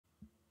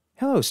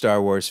Hello,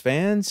 Star Wars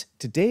fans!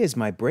 Today is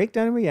my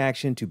breakdown and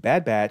reaction to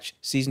Bad Batch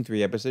Season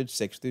 3, Episodes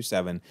 6 through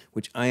 7,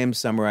 which I am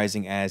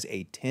summarizing as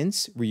a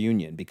tense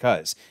reunion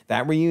because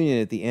that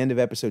reunion at the end of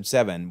Episode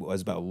 7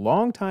 was about a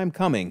long time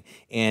coming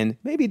and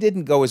maybe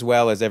didn't go as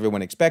well as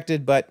everyone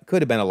expected, but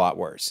could have been a lot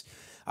worse.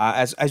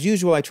 As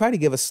usual, I try to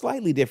give a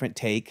slightly different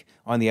take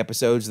on the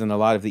episodes than a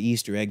lot of the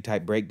Easter egg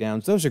type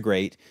breakdowns. Those are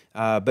great,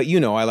 but you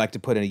know I like to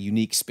put a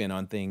unique spin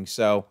on things,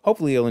 so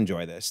hopefully you'll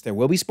enjoy this. There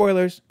will be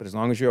spoilers, but as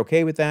long as you're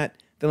okay with that,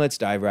 then let's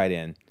dive right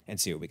in and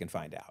see what we can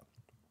find out.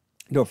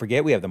 Don't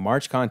forget, we have the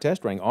March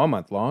contest running all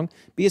month long.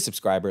 Be a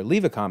subscriber,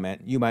 leave a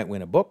comment. You might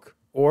win a book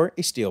or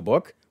a steel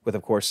book with,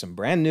 of course, some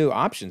brand new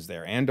options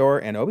there, Andor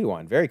and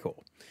Obi-Wan. Very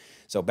cool.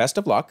 So best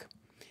of luck.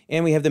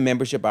 And we have the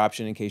membership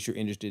option in case you're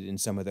interested in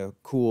some of the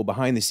cool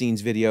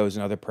behind-the-scenes videos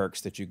and other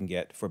perks that you can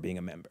get for being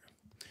a member.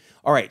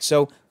 All right,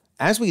 so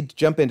as we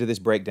jump into this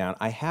breakdown,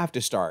 I have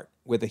to start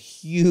with a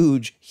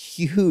huge,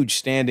 huge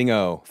standing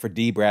O for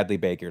Dee Bradley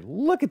Baker.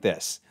 Look at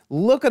this.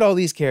 Look at all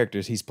these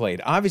characters he's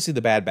played. Obviously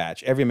the Bad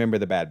Batch, every member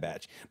of the Bad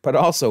Batch, but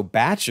also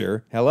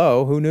Batcher.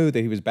 Hello, who knew that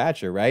he was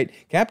Batcher, right?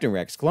 Captain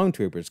Rex, Clone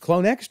Troopers,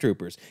 Clone X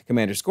Troopers,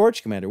 Commander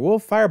Scorch, Commander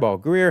Wolf, Fireball,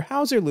 Greer,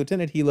 Howzer,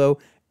 Lieutenant Hilo,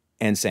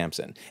 and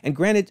Samson. And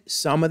granted,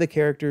 some of the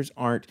characters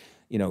aren't,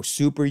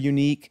 super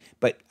unique,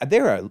 but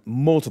there are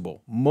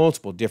multiple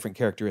different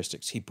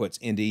characteristics he puts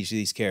into each of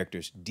these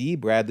characters. Dee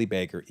Bradley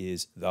Baker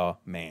is the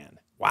man.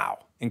 Wow,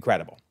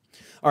 incredible.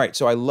 All right,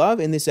 so I love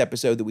in this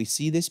episode that we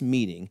see this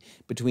meeting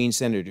between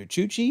Senator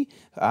Chuchi,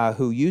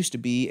 who used to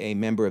be a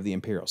member of the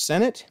Imperial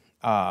Senate,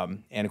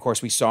 and of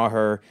course we saw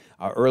her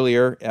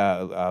earlier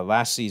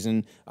last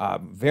season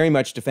very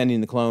much defending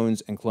the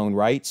clones and clone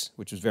rights,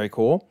 which was very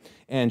cool.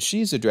 And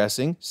she's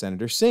addressing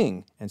Senator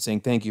Singh and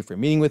saying, "Thank you for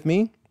meeting with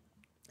me."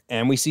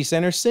 And we see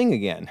Senator Singh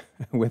again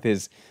with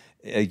his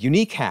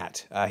unique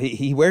hat.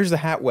 He wears the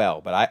hat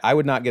well, but I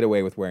would not get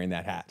away with wearing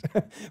that hat.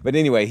 But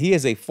anyway, he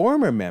is a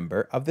former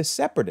member of the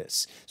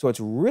Separatists. So it's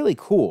really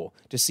cool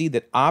to see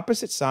that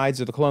opposite sides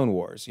of the Clone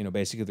Wars,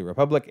 basically the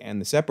Republic and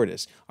the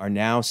Separatists, are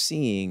now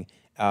seeing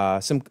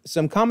some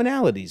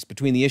commonalities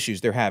between the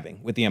issues they're having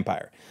with the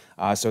Empire.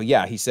 So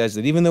yeah, he says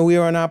that even though we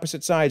are on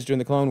opposite sides during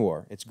the Clone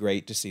War, it's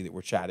great to see that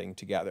we're chatting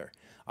together.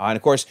 And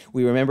of course,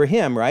 we remember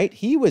him, right?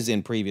 He was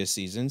in previous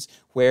seasons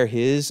where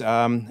his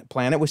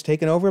planet was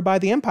taken over by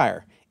the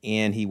Empire,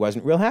 and he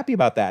wasn't real happy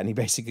about that, and he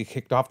basically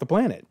kicked off the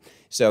planet.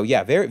 So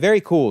yeah, very,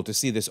 very cool to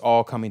see this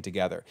all coming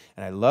together.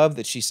 And I love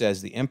that she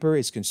says the Emperor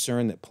is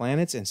concerned that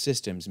planets and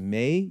systems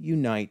may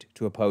unite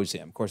to oppose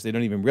him. Of course, they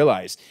don't even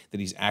realize that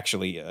he's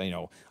actually,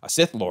 a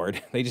Sith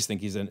Lord. They just think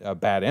he's a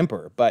bad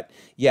Emperor. But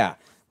yeah,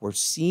 we're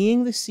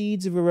seeing the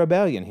seeds of a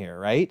rebellion here,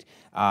 right?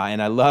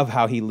 And I love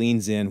how he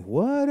leans in.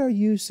 What are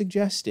you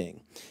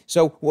suggesting?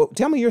 So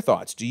tell me your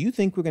thoughts. Do you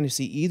think we're going to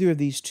see either of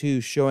these two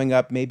showing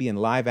up maybe in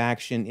live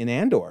action in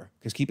Andor?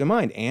 Because keep in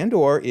mind,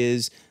 Andor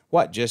is,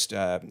 just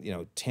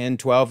 10,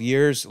 12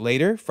 years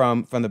later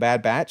from the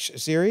Bad Batch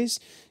series.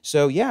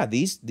 So yeah,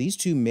 these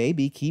two may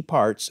be key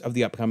parts of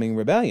the upcoming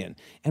rebellion.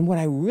 And what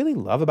I really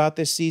love about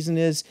this season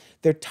is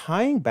they're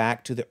tying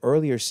back to the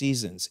earlier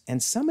seasons.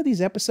 And some of these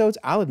episodes,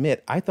 I'll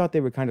admit, I thought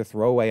they were kind of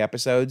throwaway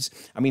episodes.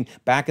 I mean,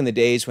 back in the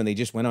days when they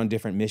just went on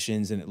different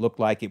missions and it looked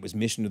like it was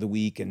mission of the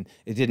week and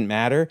it didn't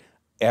matter.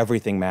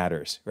 Everything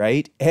matters,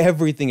 right?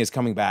 Everything is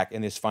coming back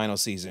in this final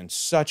season.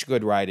 Such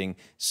good writing,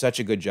 such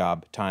a good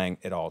job tying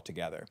it all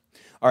together.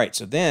 All right,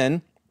 so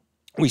then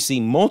we see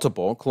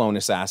multiple clone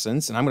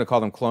assassins, and I'm going to call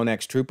them Clone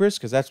X Troopers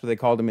because that's what they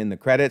called them in the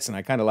credits, and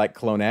I kind of like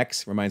Clone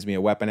X. Reminds me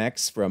of Weapon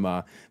X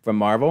from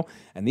Marvel.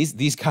 And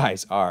these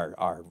guys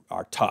are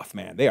tough,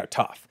 man. They are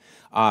tough.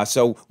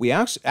 So we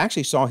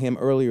actually saw him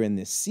earlier in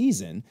this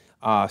season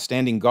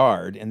standing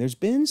guard, and there's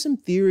been some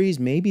theories.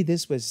 Maybe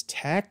this was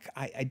tech.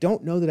 I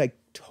don't know that I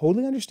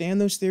totally understand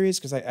those theories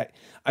because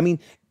I mean,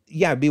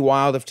 yeah, it'd be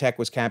wild if tech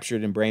was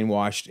captured and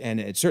brainwashed, and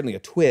it's certainly a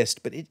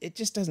twist, but it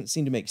just doesn't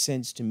seem to make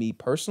sense to me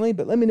personally.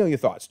 But let me know your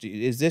thoughts.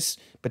 Is this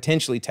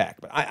potentially tech?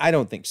 But I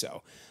don't think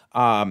so.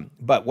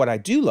 But what I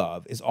do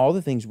love is all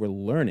the things we're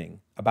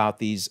learning about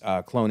these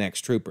Clone X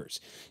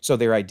troopers. So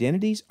their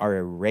identities are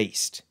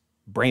erased,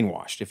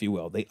 brainwashed, if you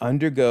will. They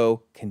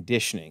undergo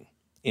conditioning.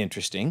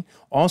 Interesting.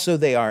 Also,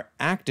 they are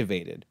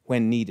activated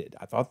when needed.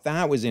 I thought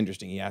that was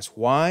interesting. He asked,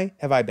 why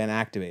have I been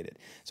activated?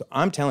 So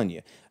I'm telling you,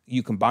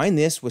 you combine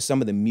this with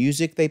some of the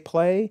music they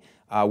play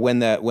when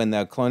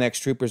the Clone X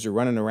troopers are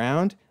running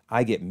around,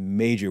 I get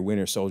major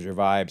Winter Soldier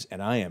vibes,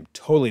 and I am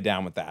totally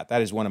down with that.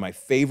 That is one of my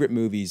favorite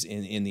movies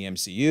in the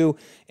MCU,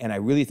 and I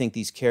really think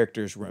these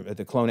characters,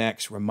 the Clone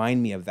X,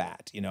 remind me of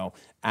that.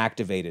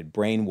 Activated,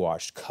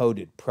 brainwashed,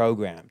 coded,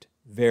 programmed.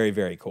 Very,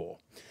 very cool.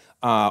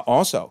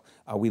 Also,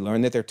 we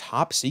learn that they're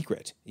top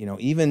secret.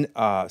 Even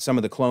some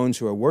of the clones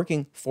who are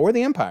working for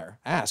the Empire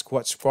ask,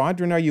 what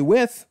squadron are you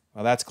with?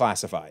 Well, that's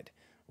classified.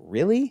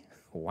 Really?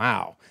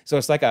 Wow. So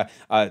it's like a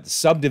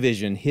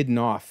subdivision hidden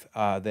off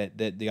that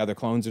the other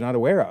clones are not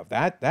aware of.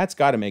 That's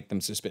got to make them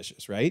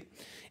suspicious, right?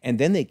 And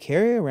then they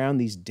carry around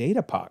these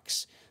data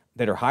pucks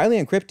that are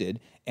highly encrypted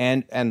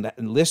and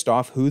list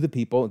off who the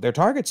people, their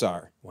targets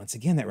are. Once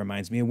again, that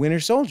reminds me of Winter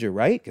Soldier,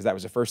 right? Because that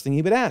was the first thing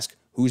he would ask.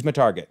 Who's my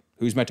target?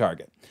 Who's my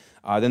target?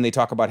 Then they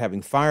talk about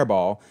having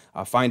Fireball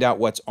find out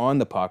what's on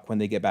the puck when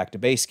they get back to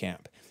base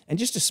camp. And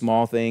just a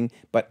small thing,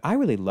 but I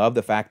really love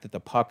the fact that the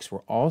pucks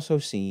were also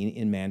seen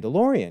in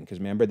Mandalorian. Because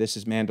remember, this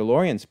is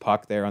Mandalorian's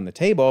puck there on the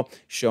table,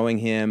 showing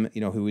him,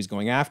 who he's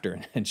going after,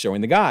 and showing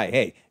the guy,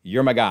 hey,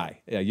 you're my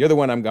guy. You're the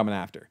one I'm coming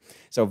after.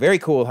 So very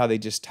cool how they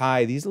just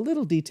tie these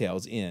little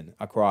details in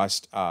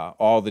across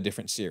all the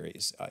different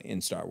series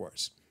in Star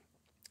Wars.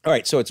 All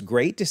right, so it's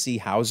great to see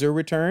Howzer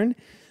return.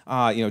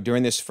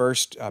 During this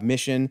first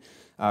mission,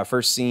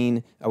 first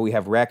scene, we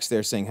have Rex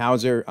there saying,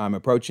 Howzer, I'm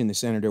approaching the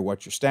senator.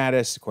 What's your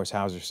status? Of course,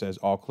 Howzer says,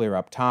 all clear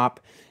up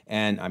top.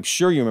 And I'm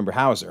sure you remember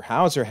Howzer.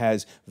 Howzer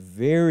has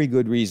very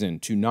good reason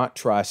to not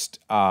trust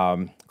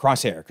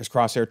Crosshair, because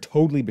Crosshair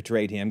totally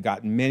betrayed him,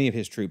 got many of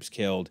his troops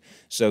killed.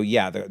 So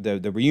yeah,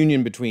 the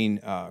reunion between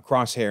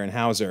Crosshair and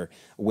Howzer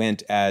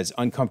went as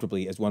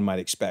uncomfortably as one might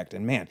expect.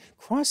 And man,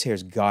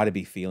 Crosshair's got to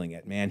be feeling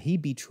it, man. He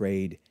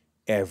betrayed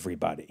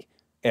everybody.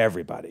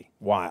 Everybody.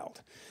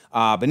 Wild.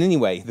 But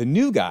anyway, the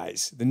new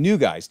guys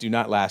do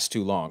not last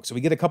too long. So we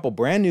get a couple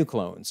brand new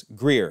clones.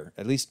 Greer,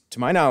 at least to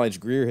my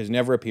knowledge, Greer has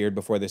never appeared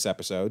before this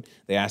episode.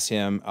 They asked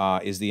him,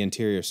 is the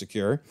interior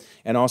secure?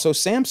 And also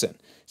Samson.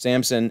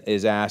 Samson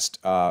is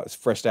asked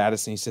for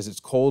status, and he says it's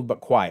cold but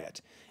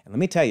quiet. And let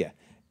me tell you,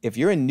 if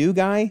you're a new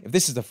guy, if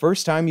this is the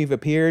first time you've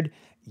appeared,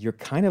 you're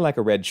kind of like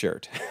a red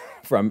shirt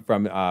from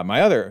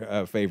my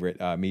other favorite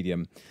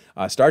medium,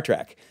 Star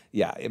Trek.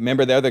 Yeah,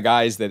 remember they're the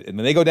guys that when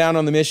they go down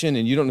on the mission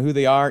and you don't know who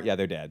they are, yeah,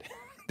 they're dead.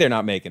 They're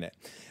not making it.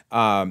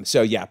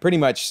 So yeah, pretty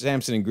much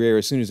Samson and Greer,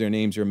 as soon as their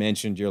names are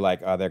mentioned, you're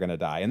like, oh, they're going to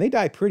die. And they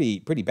die pretty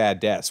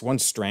bad deaths. One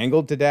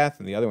strangled to death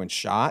and the other one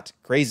shot.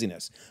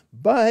 Craziness.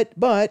 But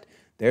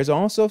there's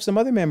also some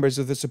other members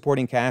of the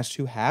supporting cast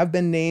who have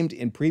been named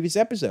in previous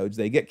episodes.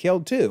 They get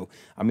killed too.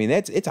 I mean,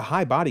 it's a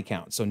high body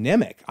count. So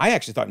Nemec, I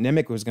actually thought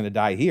Nemec was going to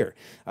die here.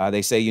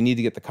 They say you need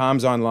to get the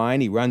comms online.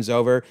 He runs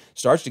over,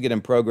 starts to get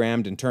him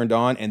programmed and turned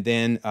on, and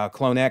then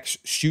Clone X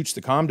shoots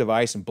the comm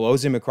device and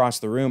blows him across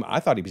the room. I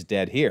thought he was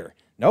dead here.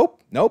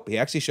 Nope. He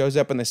actually shows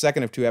up in the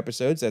second of two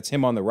episodes. That's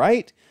him on the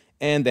right,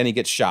 and then he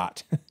gets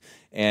shot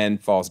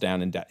and falls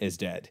down and is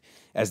dead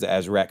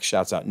as Rex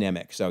shouts out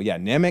Nemec. So yeah,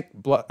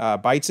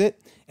 Nemec bites it.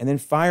 And then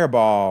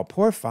Fireball,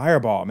 poor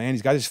Fireball, man.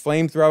 He's got his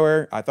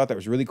flamethrower. I thought that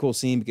was a really cool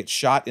scene. He gets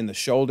shot in the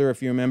shoulder,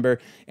 if you remember,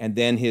 and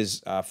then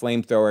his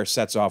flamethrower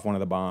sets off one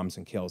of the bombs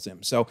and kills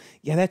him. So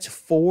yeah, that's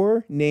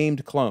 4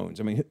 named clones.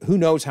 I mean, who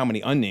knows how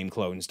many unnamed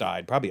clones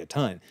died? Probably a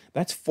ton.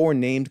 That's 4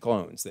 named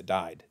clones that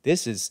died.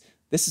 This is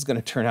going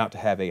to turn out to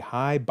have a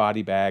high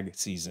body bag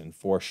season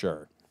for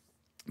sure.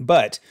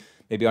 But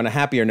maybe on a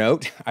happier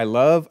note, I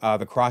love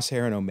the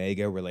Crosshair and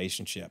Omega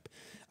relationship.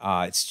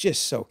 It's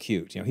just so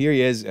cute. Here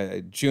he is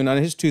chewing on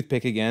his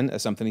toothpick again,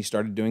 something he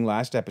started doing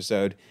last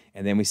episode,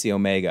 and then we see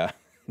Omega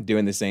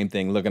doing the same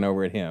thing, looking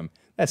over at him.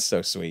 That's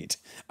so sweet.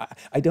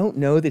 I don't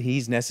know that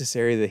he's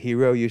necessarily the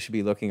hero you should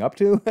be looking up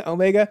to,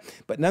 Omega,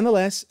 but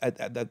nonetheless,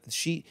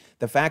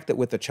 the fact that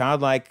with the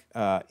childlike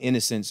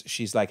innocence,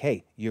 she's like,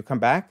 hey, you come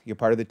back, you're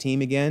part of the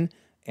team again,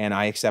 and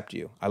I accept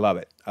you. I love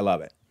it.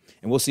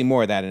 And we'll see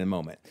more of that in a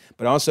moment.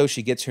 But also,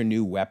 she gets her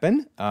new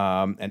weapon,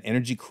 an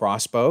energy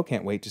crossbow.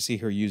 Can't wait to see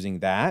her using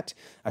that.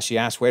 She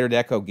asks, where did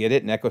Echo get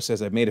it? And Echo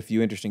says, I've made a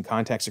few interesting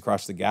contacts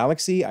across the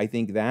galaxy. I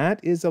think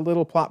that is a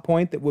little plot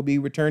point that will be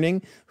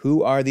returning.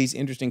 Who are these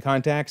interesting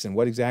contacts, and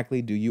what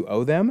exactly do you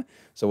owe them?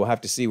 So we'll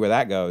have to see where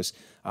that goes.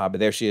 But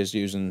there she is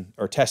using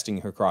or testing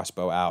her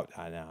crossbow out.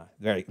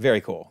 Very, very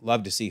cool.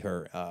 Love to see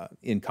her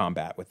in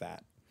combat with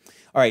that.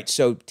 All right,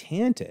 so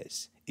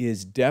Tantiss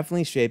is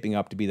definitely shaping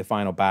up to be the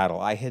final battle.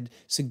 I had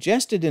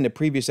suggested in a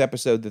previous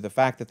episode that the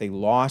fact that they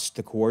lost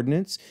the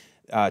coordinates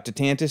to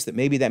Tantiss, that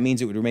maybe that means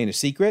it would remain a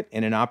secret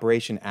in an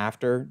operation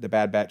after the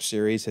Bad Batch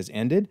series has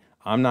ended.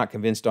 I'm not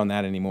convinced on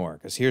that anymore,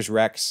 because here's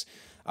Rex,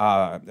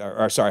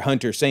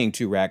 Hunter saying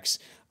to Rex,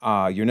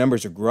 your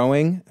numbers are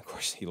growing. Of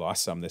course, he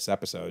lost some these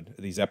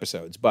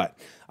episodes, but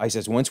he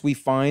says, once we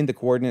find the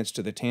coordinates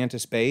to the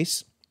Tantiss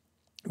base,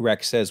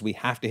 Rex says we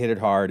have to hit it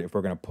hard if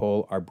we're going to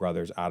pull our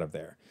brothers out of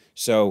there.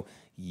 So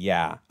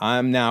yeah,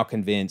 I'm now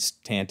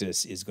convinced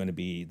Tantiss is going to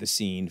be the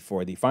scene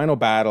for the final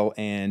battle,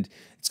 and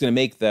it's going to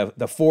make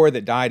the 4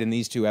 that died in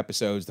these 2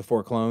 episodes, the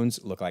 4 clones,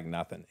 look like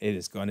nothing. It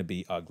is going to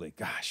be ugly.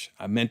 Gosh,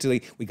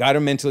 we got to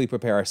mentally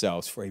prepare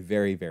ourselves for a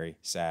very, very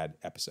sad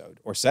episode,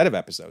 or set of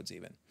episodes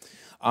even.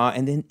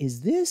 And then,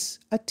 is this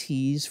a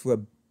tease for a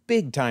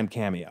big-time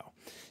cameo?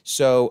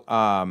 So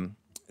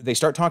they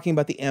start talking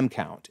about the M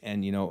count,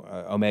 and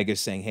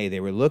Omega's saying, hey, they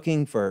were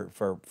looking for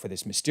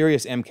this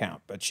mysterious M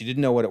count, but she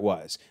didn't know what it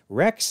was.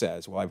 Rex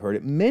says, well, I've heard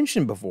it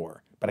mentioned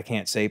before, but I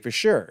can't say for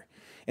sure.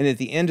 And at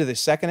the end of the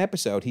second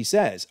episode, he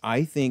says,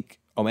 I think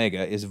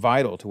Omega is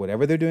vital to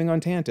whatever they're doing on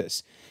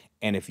Tantiss,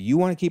 and if you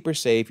want to keep her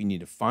safe, you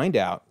need to find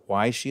out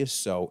why she is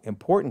so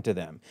important to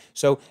them.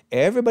 So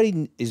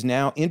everybody is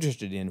now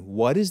interested in,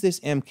 what is this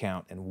M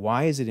count and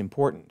why is it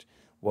important?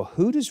 Well,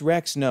 who does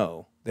Rex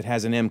know that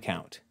has an M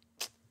count?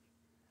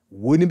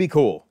 Wouldn't it be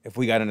cool if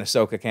we got an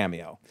Ahsoka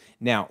cameo?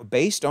 Now,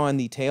 based on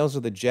the Tales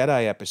of the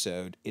Jedi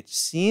episode, it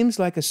seems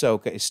like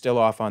Ahsoka is still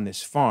off on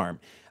this farm.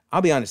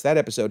 I'll be honest, that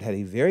episode had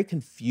a very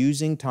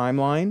confusing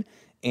timeline,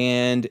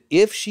 and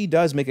if she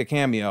does make a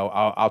cameo,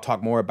 I'll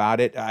talk more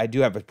about it. I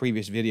do have a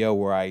previous video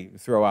where I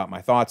throw out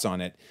my thoughts on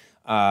it.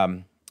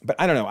 But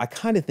I don't know. I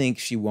kind of think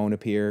she won't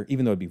appear,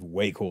 even though it'd be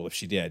way cool if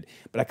she did.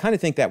 But I kind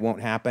of think that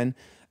won't happen.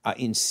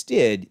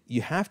 Instead,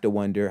 you have to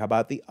wonder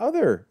about the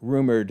other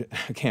rumored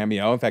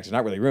cameo. In fact, it's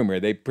not really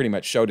rumored. They pretty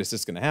much showed us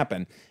this is going to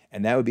happen,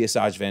 and that would be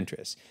Asajj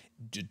Ventress.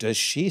 Does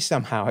she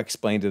somehow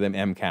explain to them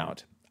M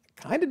count?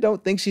 I kind of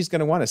don't think she's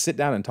going to want to sit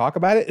down and talk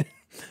about it,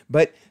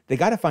 but they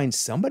got to find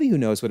somebody who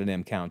knows what an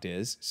M count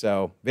is.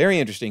 So very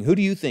interesting. Who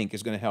do you think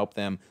is going to help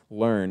them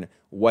learn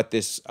what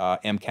this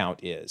M count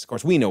is? Of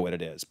course, we know what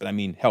it is, but I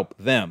mean help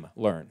them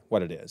learn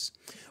what it is.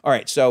 All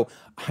right, so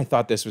I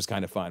thought this was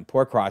kind of fun.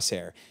 Poor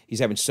Crosshair. He's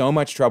having so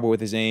much trouble with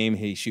his aim.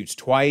 He shoots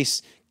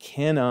twice,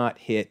 cannot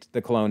hit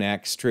the Clone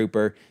X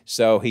trooper,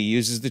 so he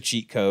uses the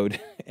cheat code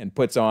and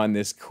puts on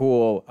this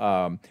cool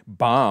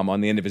bomb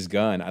on the end of his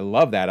gun. I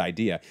love that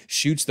idea.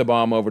 Shoots the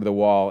bomb over to the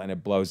wall, and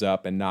it blows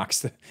up and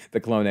knocks the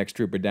Clone X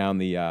trooper down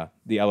the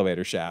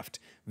elevator shaft.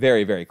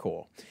 Very, very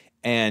cool.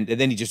 And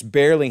then he just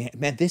barely,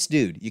 man, this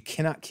dude, you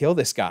cannot kill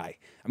this guy.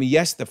 I mean,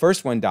 yes, the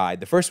first one died.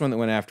 The first one that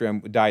went after him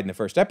died in the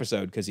first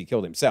episode because he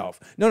killed himself.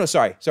 No,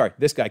 sorry.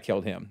 This guy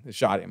killed him,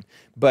 shot him.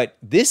 But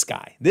this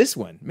guy, this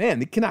one, man,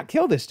 they cannot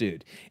kill this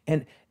dude.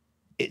 And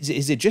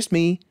is it just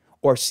me,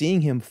 or seeing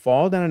him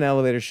fall down an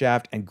elevator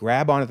shaft and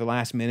grab on at the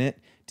last minute?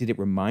 Did it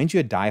remind you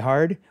of Die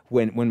Hard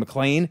when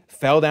McClane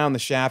fell down the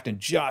shaft and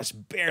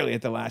just barely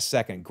at the last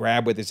second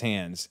grabbed with his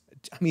hands?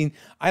 I mean,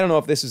 I don't know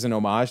if this is an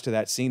homage to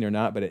that scene or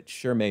not, but it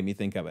sure made me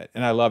think of it.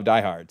 And I love Die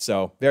Hard,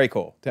 so very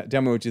cool.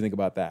 Tell me what you think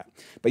about that.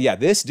 But yeah,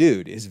 this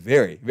dude is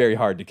very, very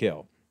hard to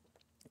kill.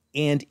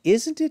 And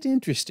isn't it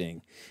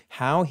interesting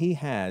how he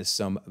has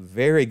some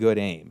very good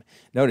aim?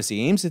 Notice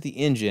he aims at the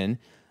engine,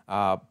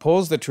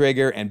 pulls the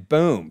trigger, and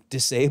boom,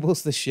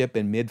 disables the ship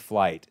in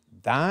mid-flight.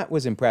 That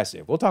was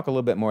impressive. We'll talk a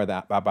little bit more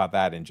about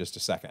that in just a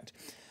second.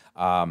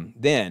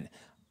 Then,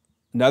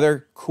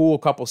 another cool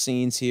couple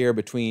scenes here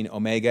between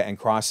Omega and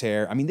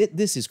Crosshair. I mean,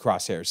 this is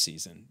Crosshair's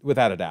season,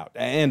 without a doubt,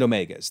 and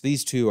Omega's.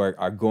 These two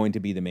are going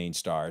to be the main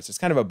stars. It's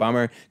kind of a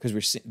bummer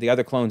because the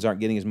other clones aren't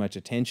getting as much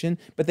attention,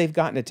 but they've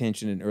gotten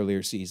attention in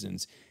earlier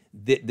seasons.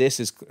 This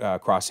is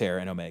Crosshair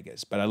and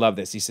Omega's. But I love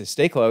this. He says,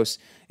 stay close.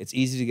 It's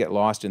easy to get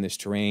lost in this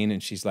terrain.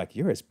 And she's like,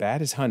 you're as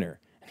bad as Hunter.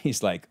 And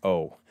he's like,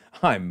 oh,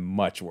 I'm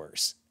much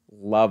worse.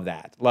 Love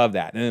that. Love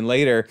that. And then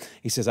later,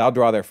 he says, I'll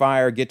draw their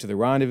fire, get to the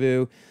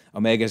rendezvous.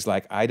 Omega's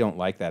like, I don't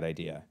like that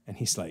idea. And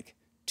he's like,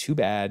 too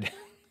bad,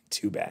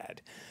 too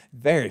bad.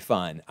 Very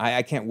fun.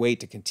 I can't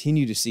wait to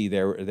continue to see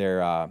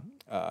their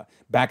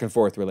back and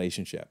forth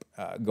relationship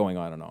going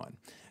on and on.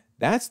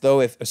 That's,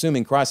 though, if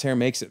assuming Crosshair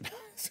makes it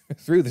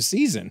through the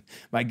season.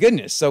 My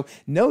goodness. So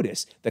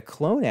notice the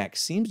Clone X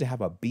seems to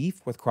have a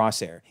beef with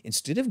Crosshair.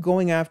 Instead of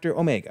going after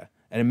Omega,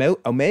 and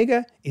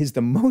Omega is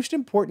the most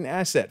important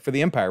asset for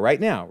the Empire right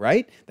now,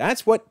 right?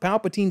 That's what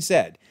Palpatine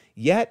said.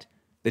 Yet,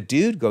 the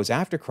dude goes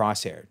after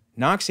Crosshair,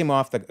 knocks him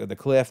off the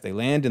cliff. They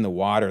land in the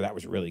water. That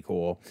was really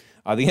cool.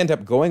 They end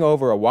up going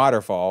over a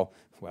waterfall.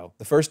 Well,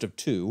 the first of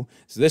two,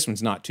 so this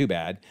one's not too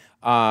bad.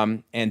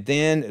 And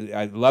then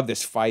I love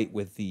this fight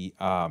with the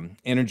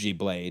energy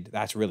blade.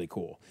 That's really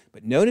cool.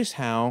 But notice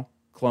how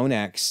Clone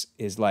X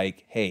is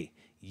like, hey,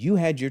 you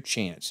had your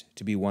chance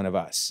to be one of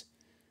us.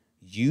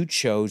 You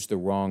chose the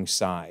wrong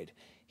side.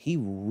 He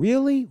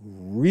really,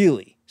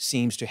 really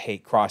seems to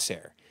hate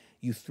Crosshair.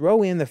 You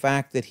throw in the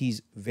fact that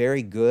he's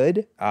very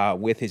good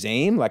with his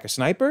aim, like a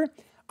sniper.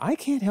 I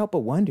can't help but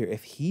wonder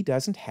if he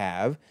doesn't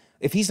have,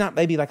 if he's not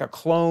maybe like a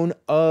clone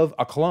of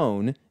a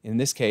clone, in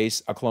this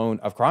case, a clone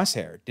of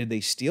Crosshair. Did they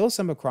steal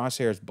some of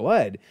Crosshair's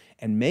blood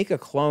and make a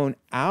clone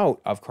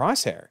out of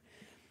Crosshair?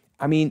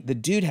 I mean, the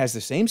dude has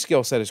the same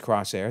skill set as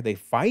Crosshair. They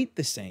fight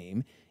the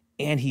same.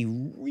 And he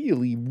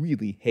really,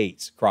 really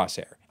hates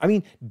Crosshair. I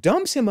mean,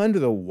 dumps him under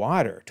the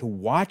water to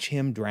watch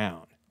him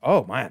drown.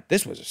 Oh, man,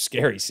 this was a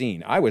scary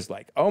scene. I was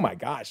like, oh, my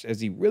gosh,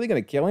 is he really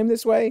going to kill him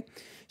this way?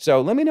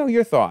 So let me know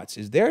your thoughts.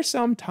 Is there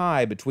some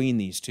tie between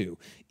these two?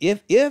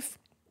 If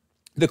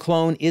the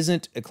clone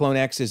isn't, a Clone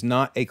X is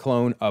not a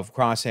clone of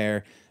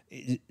Crosshair,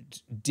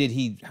 did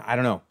he, I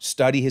don't know,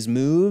 study his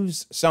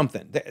moves?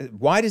 Something.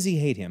 Why does he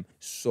hate him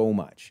so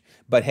much?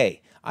 But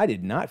hey, I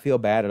did not feel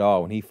bad at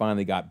all when he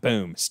finally got,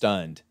 boom,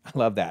 stunned. I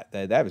love that.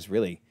 That was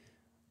really,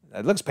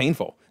 it looks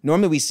painful.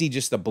 Normally we see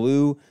just the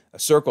blue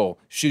circle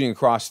shooting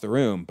across the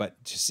room,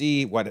 but to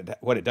see what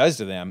it does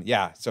to them,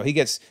 yeah. So he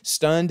gets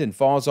stunned and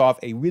falls off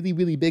a really,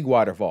 really big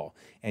waterfall.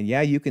 And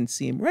yeah, you can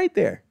see him right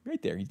there.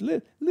 He's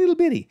little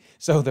bitty.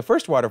 So the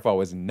first waterfall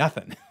was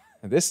nothing.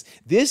 This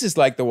is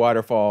like the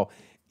waterfall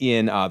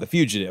in The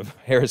Fugitive,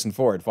 Harrison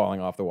Ford falling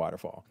off the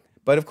waterfall.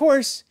 But of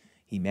course,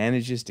 he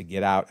manages to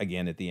get out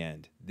again at the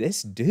end.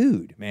 This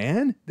dude,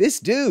 man, this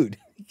dude,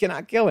 you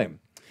cannot kill him.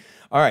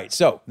 All right,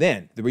 so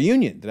then the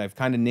reunion that I've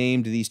kind of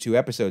named these 2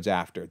 episodes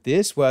after.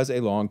 This was a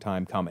long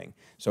time coming.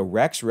 So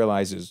Rex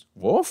realizes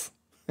Wolf,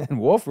 and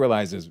Wolf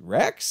realizes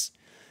Rex.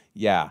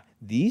 Yeah,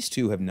 these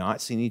two have not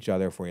seen each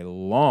other for a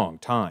long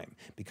time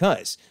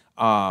because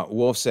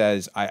Wolf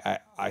says, I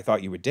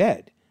thought you were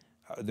dead.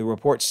 The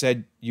report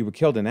said you were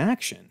killed in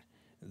action,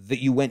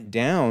 that you went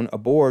down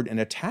aboard an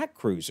attack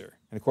cruiser.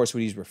 And of course,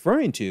 what he's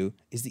referring to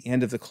is the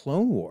end of the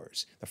Clone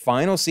Wars, the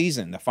final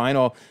season, the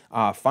final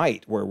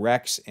fight where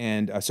Rex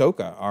and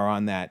Ahsoka are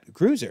on that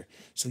cruiser.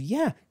 So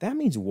yeah, that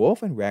means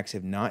Wolf and Rex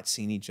have not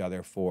seen each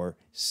other for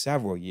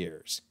several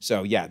years.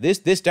 So yeah, this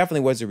definitely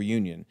was a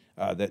reunion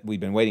that we've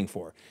been waiting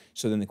for.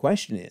 So then the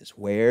question is,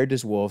 where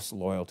does Wolf's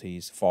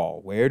loyalties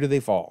fall? Where do they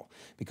fall?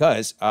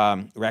 Because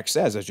Rex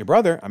says, as your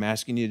brother, I'm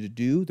asking you to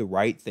do the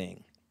right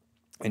thing.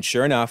 And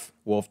sure enough,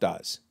 Wolf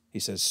does. He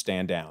says,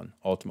 stand down,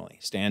 ultimately,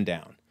 stand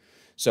down.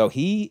 So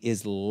he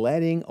is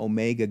letting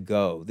Omega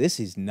go. This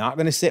is not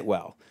going to sit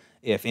well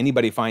if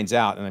anybody finds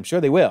out, and I'm sure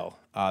they will,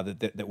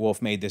 that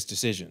Wolf made this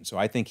decision. So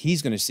I think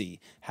he's going to see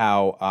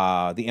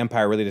how the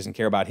Empire really doesn't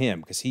care about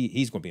him because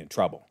he's going to be in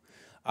trouble.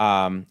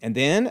 And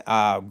then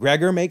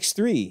Gregor makes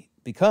 3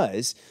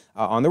 because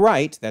on the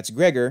right, that's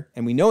Gregor,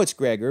 and we know it's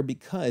Gregor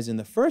because in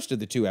the first of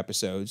the 2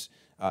 episodes,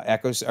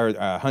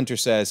 Hunter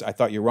says, I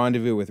thought your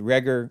rendezvous with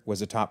Gregor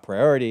was a top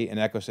priority, and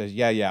Echo says,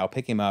 yeah, I'll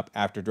pick him up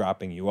after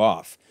dropping you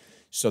off.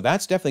 So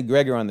that's definitely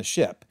Gregor on the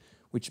ship,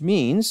 which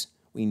means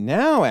we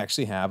now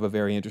actually have a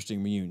very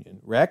interesting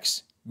reunion.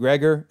 Rex,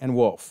 Gregor, and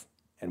Wolf.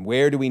 And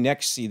where do we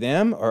next see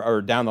them?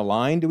 Or down the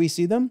line do we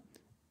see them?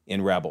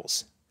 In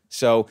Rebels.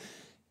 So,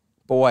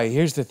 boy,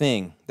 here's the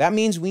thing. That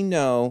means we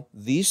know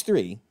these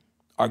 3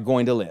 are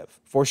going to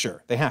live, for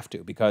sure. They have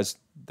to, because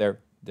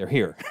they're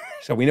here.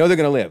 So we know they're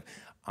going to live.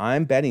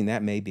 I'm betting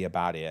that may be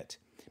about it,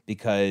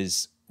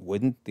 because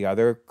wouldn't the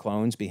other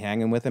clones be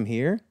hanging with them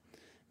here?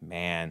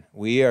 Man,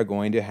 we are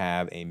going to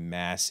have a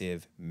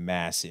massive,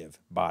 massive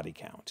body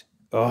count.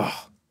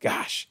 Oh,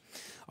 gosh.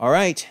 All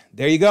right,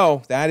 there you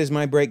go. That is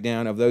my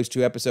breakdown of those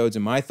 2 episodes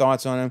and my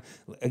thoughts on them.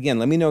 Again,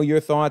 let me know your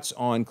thoughts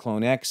on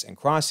Clone X and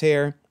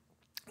Crosshair,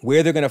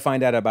 where they're going to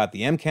find out about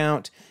the M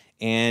count,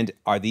 and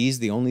are these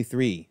the only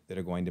 3 that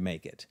are going to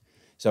make it?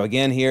 So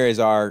again, here is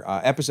our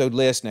episode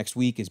list. Next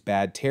week is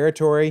Bad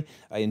Territory.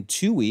 In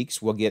 2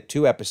 weeks, we'll get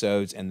 2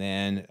 episodes, and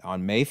then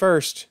on May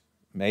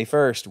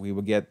 1st, we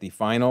will get the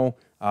final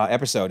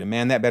episode. And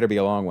man, that better be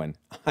a long one.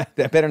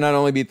 That better not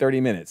only be 30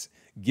 minutes.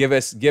 Give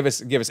us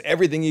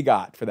everything you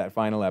got for that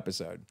final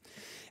episode.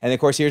 And of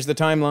course, here's the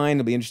timeline.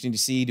 It'll be interesting to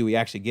see, do we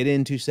actually get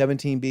into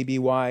 17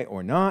 BBY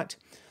or not?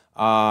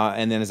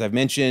 And then, as I've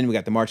mentioned, we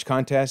got the March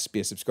contest. Be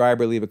a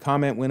subscriber, leave a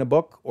comment, win a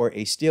book or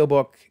a steel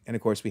book. And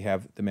of course, we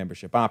have the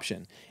membership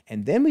option.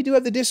 And then we do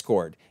have the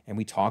Discord, and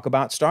we talk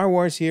about Star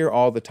Wars here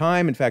all the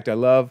time. In fact, I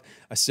love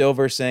a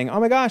Silver saying, oh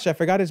my gosh, I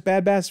forgot it's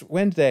Bad Bass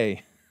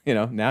Wednesday. You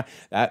know, now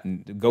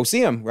go see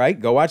them, right?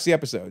 Go watch the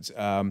episodes.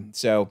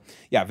 So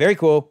yeah, very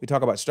cool. We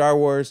talk about Star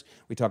Wars.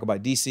 We talk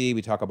about DC.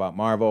 We talk about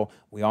Marvel.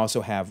 We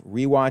also have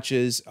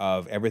rewatches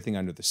of everything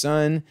under the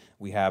sun.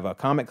 We have a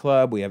comic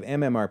club. We have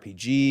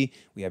MMRPG.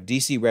 We have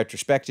DC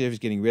retrospectives,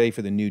 getting ready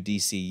for the new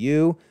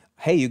DCU.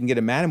 Hey, you can get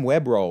a Madam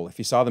Web roll if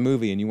you saw the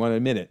movie and you want to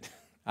admit it.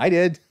 I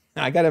did.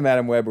 I got a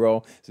Madam Web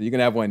roll, so you can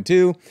have one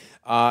too.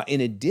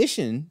 In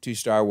addition to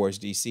Star Wars,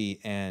 DC,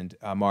 and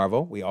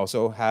Marvel, we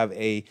also have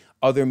a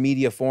other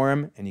media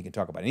forum, and you can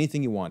talk about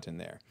anything you want in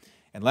there.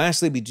 And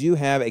lastly, we do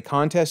have a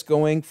contest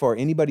going for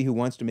anybody who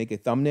wants to make a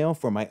thumbnail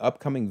for my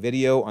upcoming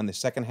video on the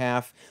second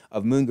half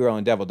of Moon Girl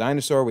and Devil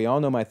Dinosaur. We all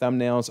know my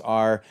thumbnails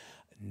are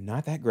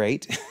not that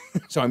great,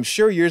 so I'm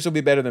sure yours will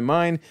be better than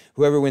mine.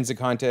 Whoever wins the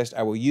contest,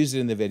 I will use it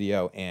in the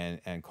video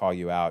and call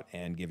you out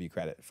and give you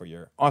credit for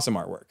your awesome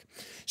artwork.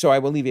 So I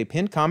will leave a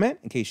pinned comment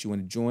in case you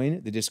want to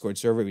join the Discord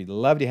server. We'd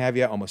love to have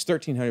you. Almost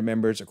 1,300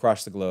 members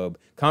across the globe.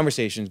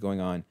 Conversations going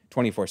on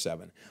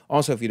 24/7.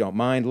 Also, if you don't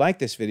mind, like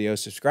this video,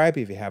 subscribe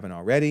if you haven't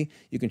already.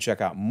 You can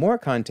check out more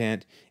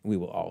content, and we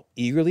will all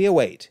eagerly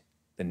await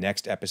the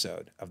next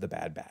episode of The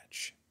Bad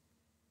Batch.